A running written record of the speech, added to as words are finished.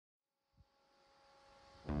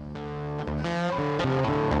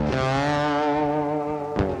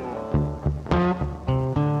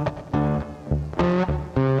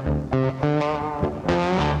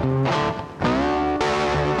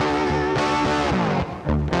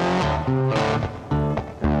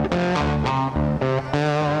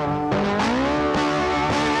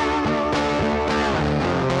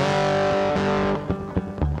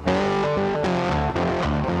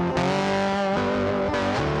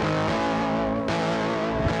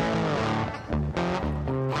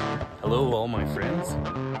all my friends,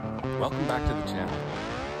 welcome back to the channel.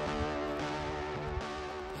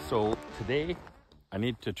 So today I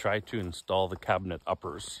need to try to install the cabinet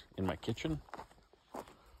uppers in my kitchen.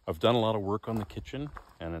 I've done a lot of work on the kitchen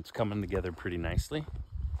and it's coming together pretty nicely.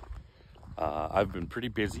 I've been pretty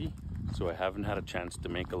busy, so I haven't had a chance to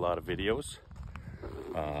make a lot of videos.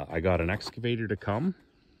 I got an excavator to come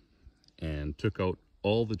and took out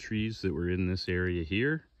all the trees that were in this area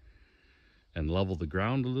here and level the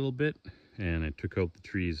ground a little bit, and I took out the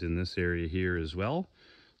trees in this area here as well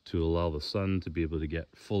to allow the sun to be able to get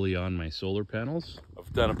fully on my solar panels.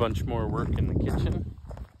 I've done a bunch more work in the kitchen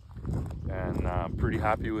and I'm pretty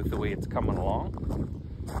happy with the way it's coming along.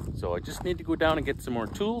 So I just need to go down and get some more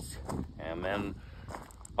tools, and then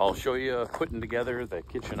I'll show you putting together the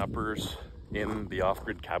kitchen uppers in the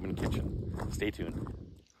off-grid cabin kitchen. Stay tuned.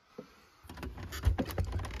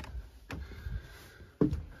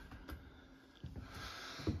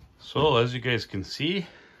 So as you guys can see,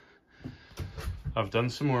 I've done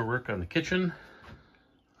some more work on the kitchen.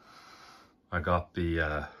 I got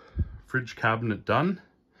the fridge cabinet done.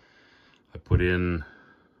 I put in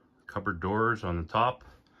cupboard doors on the top,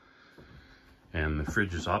 and the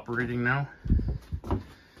fridge is operating now.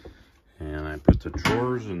 And I put the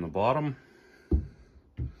drawers in the bottom.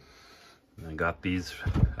 And I got these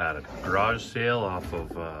at a garage sale off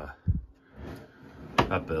of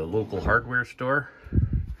at the local hardware store.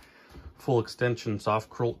 Full extension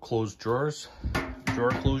soft closed drawer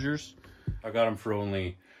closures. I got them for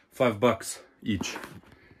only $5 each.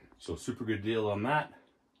 So super good deal on that.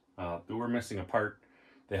 They were missing a part.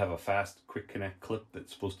 They have a fast quick connect clip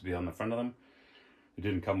that's supposed to be on the front of them. It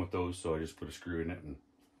didn't come with those, so I just put a screw in it and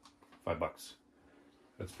 $5.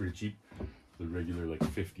 That's pretty cheap. The regular like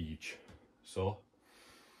 50 each. So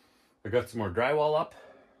I got some more drywall up.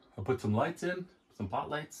 I put some lights in, some pot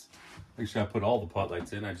lights. Actually, I put all the pot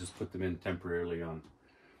lights in. I just put them in temporarily on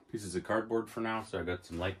pieces of cardboard for now, so I got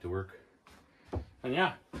some light to work. And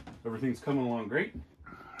yeah, everything's coming along great.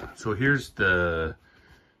 So here's the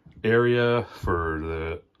area for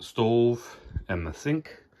the stove and the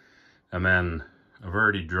sink. And then I've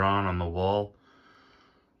already drawn on the wall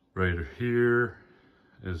right here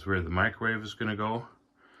is where the microwave is going to go.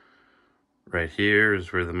 Right here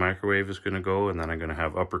is where the microwave is going to go, and then I'm going to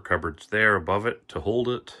have upper cupboards there above it to hold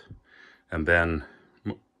it. And then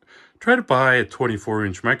try to buy a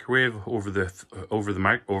 24-inch microwave over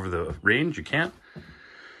the range. You can't.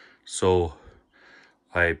 So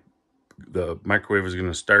the microwave is going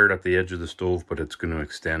to start at the edge of the stove, but it's going to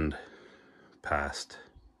extend past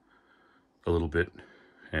a little bit,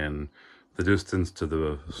 and the distance to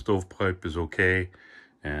the stovepipe is okay,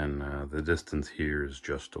 and the distance here is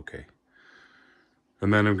just okay.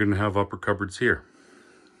 And then I'm going to have upper cupboards here.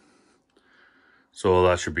 So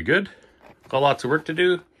that should be good. Got lots of work to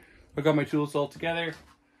do. I got my tools all together.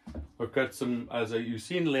 I've got some, as you've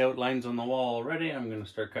seen, layout lines on the wall already. I'm going to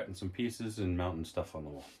start cutting some pieces and mounting stuff on the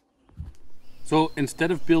wall. So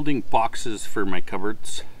instead of building boxes for my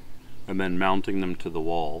cupboards and then mounting them to the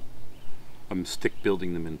wall, I'm stick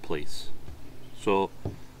building them in place. So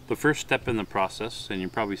the first step in the process, and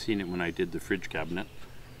you've probably seen it when I did the fridge cabinet,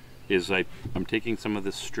 is I'm taking some of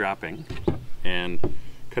this strapping and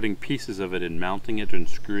cutting pieces of it and mounting it and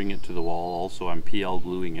screwing it to the wall. Also, I'm PL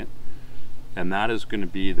gluing it. And that is going to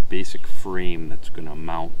be the basic frame that's going to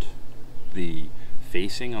mount the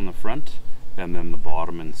facing on the front and then the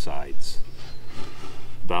bottom and sides.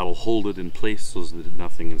 That'll hold it in place so that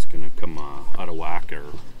nothing is going to come out of whack, or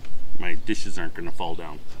my dishes aren't going to fall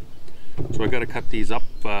down. So I got to cut these up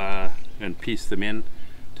and piece them in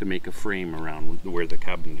to make a frame around where the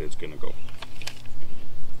cabinet is going to go.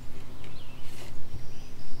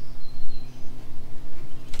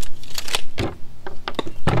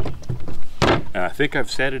 I think I've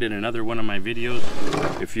said it in another one of my videos.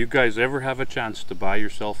 If you guys ever have a chance to buy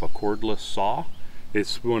yourself a cordless saw,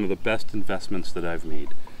 it's one of the best investments that I've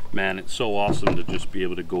made. Man, it's so awesome to just be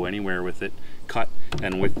able to go anywhere with it, cut,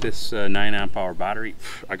 and with this 9 amp hour battery,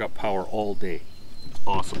 I got power all day. It's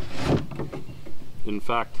awesome. In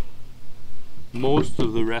fact, most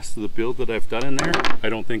of the rest of the build that I've done in there, I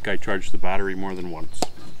don't think I charged the battery more than once.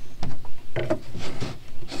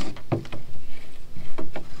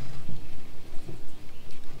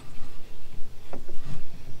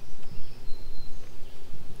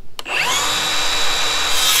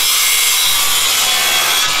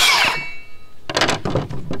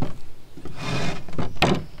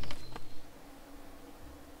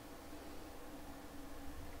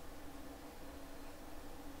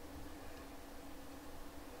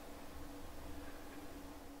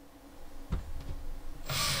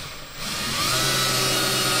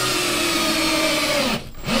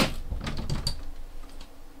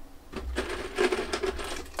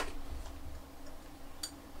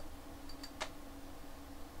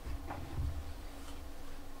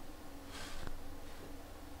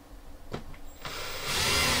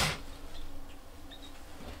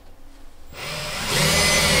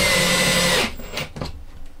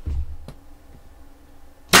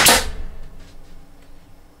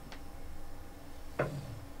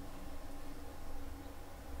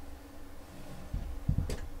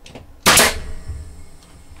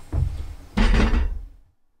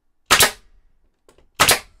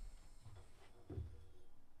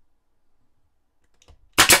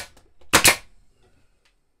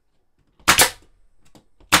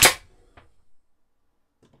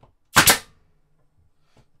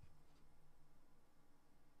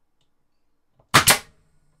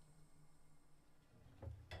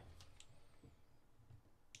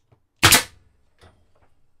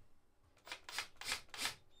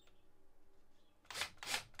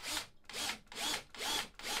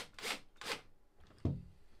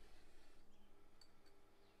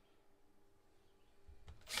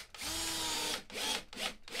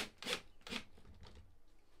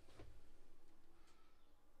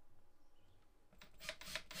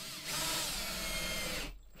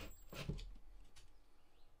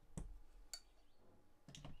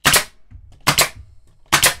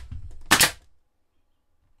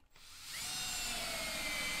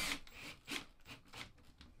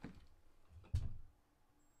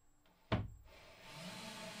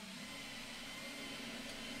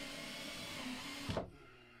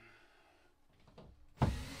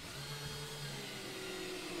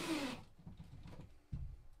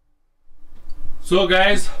 So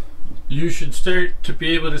guys, you should start to be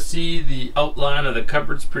able to see the outline of the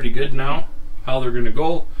cupboards pretty good now, how they're going to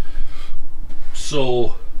go.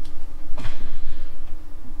 So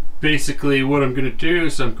basically what I'm going to do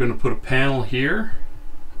is I'm going to put a panel here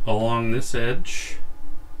along this edge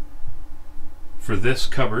for this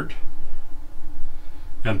cupboard,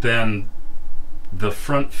 and then the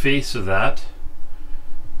front face of that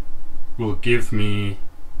will give me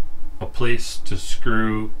a place to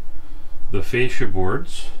screw the fascia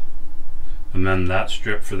boards, and then that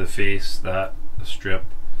strip for the face, that strip,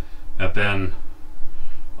 and then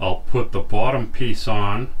I'll put the bottom piece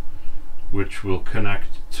on, which will connect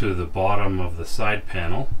to the bottom of the side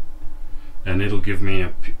panel, and it'll give me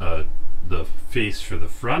the face for the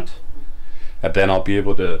front, and then I'll be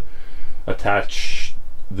able to attach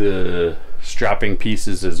the strapping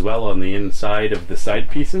pieces as well on the inside of the side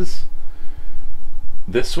pieces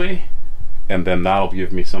this way, and then that'll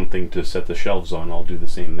give me something to set the shelves on. I'll do the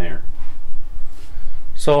same there.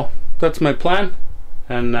 So that's my plan,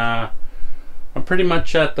 and I'm pretty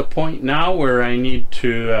much at the point now where I need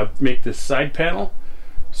to make this side panel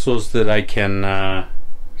so that I can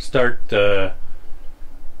start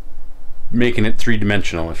making it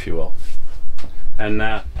three-dimensional, if you will. And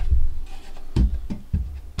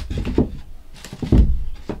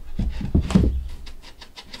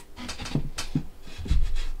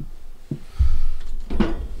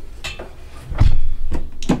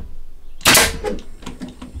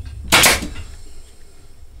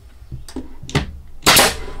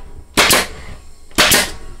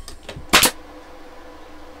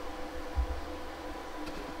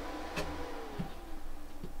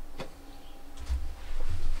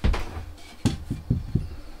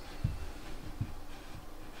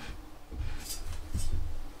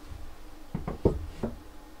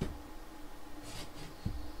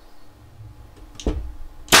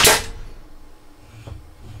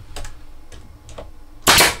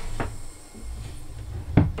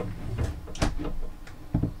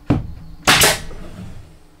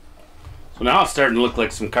so now it's starting to look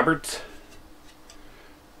like some cupboards.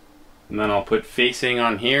 And then I'll put facing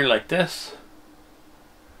on here like this.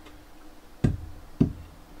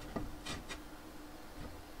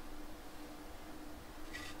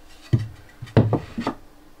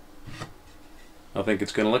 I think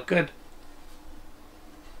it's going to look good.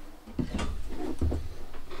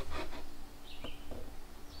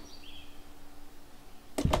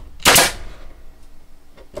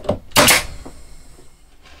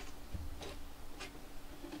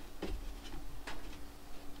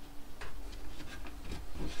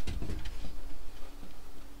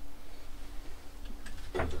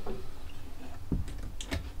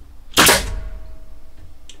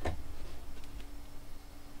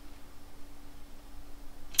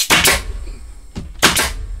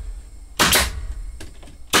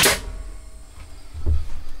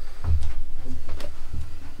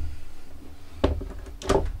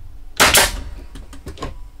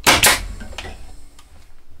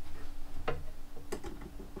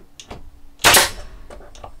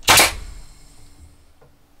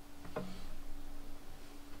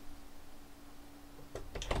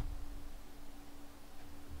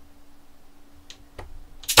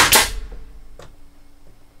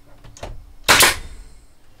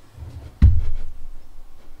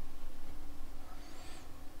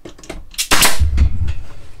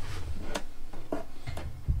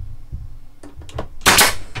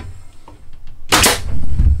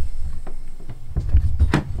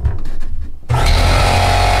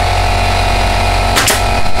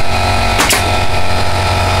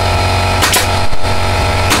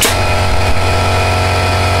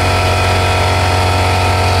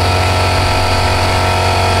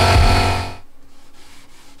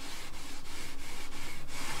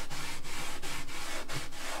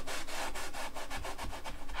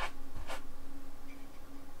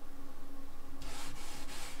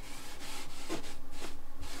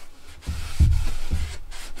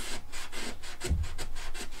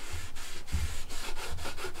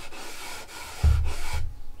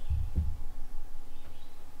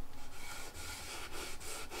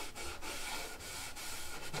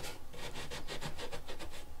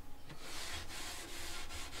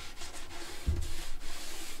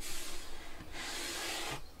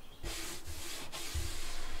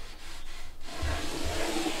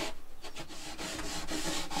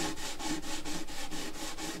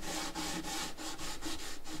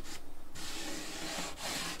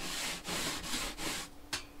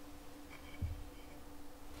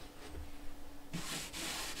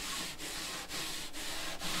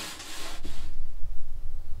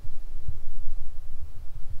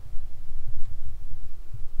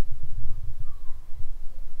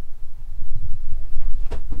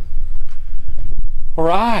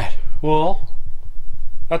 Alright, well,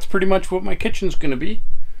 that's pretty much what my kitchen's gonna be.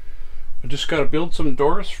 I just gotta build some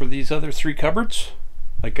doors for these other 3 cupboards,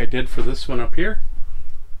 like I did for this one up here.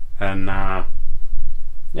 And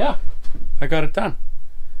yeah, I got it done.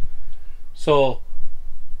 So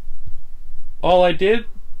all I did,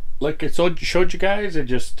 like I showed you guys, I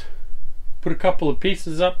just put a couple of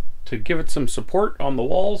pieces up to give it some support on the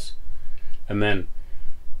walls, and then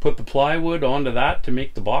put the plywood onto that to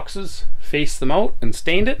make the boxes, face them out, and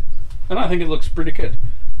stained it. And I think it looks pretty good.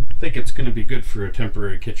 I think it's going to be good for a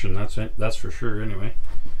temporary kitchen, that's for sure. Anyway,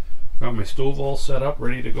 got my stove all set up,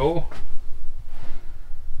 ready to go.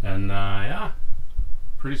 And yeah,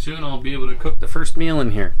 pretty soon I'll be able to cook the first meal in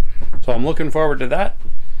here. So I'm looking forward to that.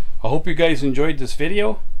 I hope you guys enjoyed this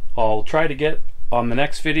video. I'll try to get, on the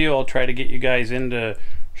next video, I'll try to get you guys into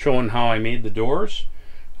showing how I made the doors.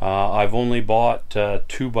 I've only bought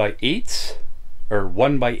 2x8s or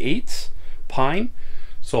 1x8s pine,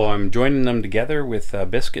 so I'm joining them together with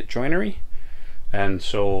biscuit joinery, and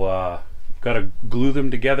so got to glue them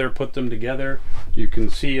together, put them together. You can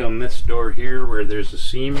see on this door here where there's a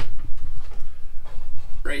seam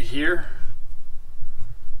right here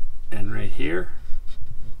and right here.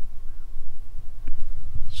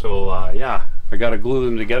 So yeah, I got to glue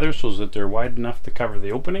them together so that they're wide enough to cover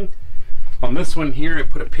the opening. On this one here, I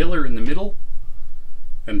put a pillar in the middle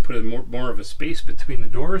and put more of a space between the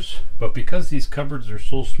doors. But because these cupboards are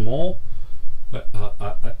so small,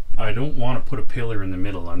 I don't want to put a pillar in the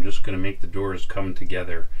middle. I'm just going to make the doors come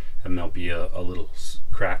together, and there'll be a little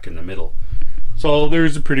crack in the middle. So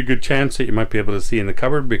there's a pretty good chance that you might be able to see in the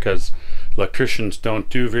cupboard, because electricians don't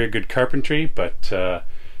do very good carpentry. But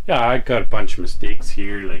yeah, I got a bunch of mistakes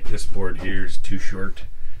here. Like this board here is too short.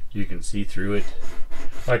 You can see through it.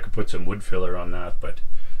 I could put some wood filler on that, but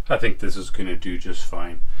I think this is going to do just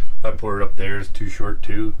fine. That board up there is too short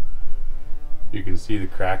too. You can see the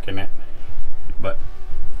crack in it. But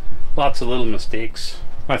lots of little mistakes.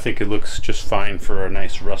 I think it looks just fine for a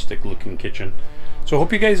nice rustic looking kitchen. So I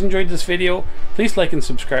hope you guys enjoyed this video. Please like and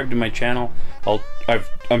subscribe to my channel.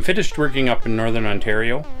 I'm finished working up in Northern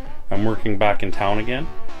Ontario. I'm working back in town again.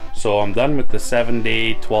 So I'm done with the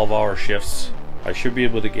 7-day, 12-hour shifts. I should be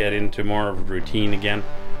able to get into more of a routine again.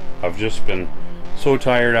 I've just been so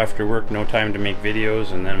tired after work, no time to make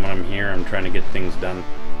videos, and then when I'm here, I'm trying to get things done.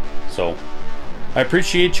 So I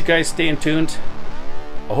appreciate you guys staying tuned.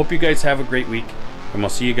 I hope you guys have a great week, and we'll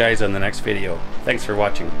see you guys on the next video. Thanks for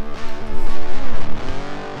watching.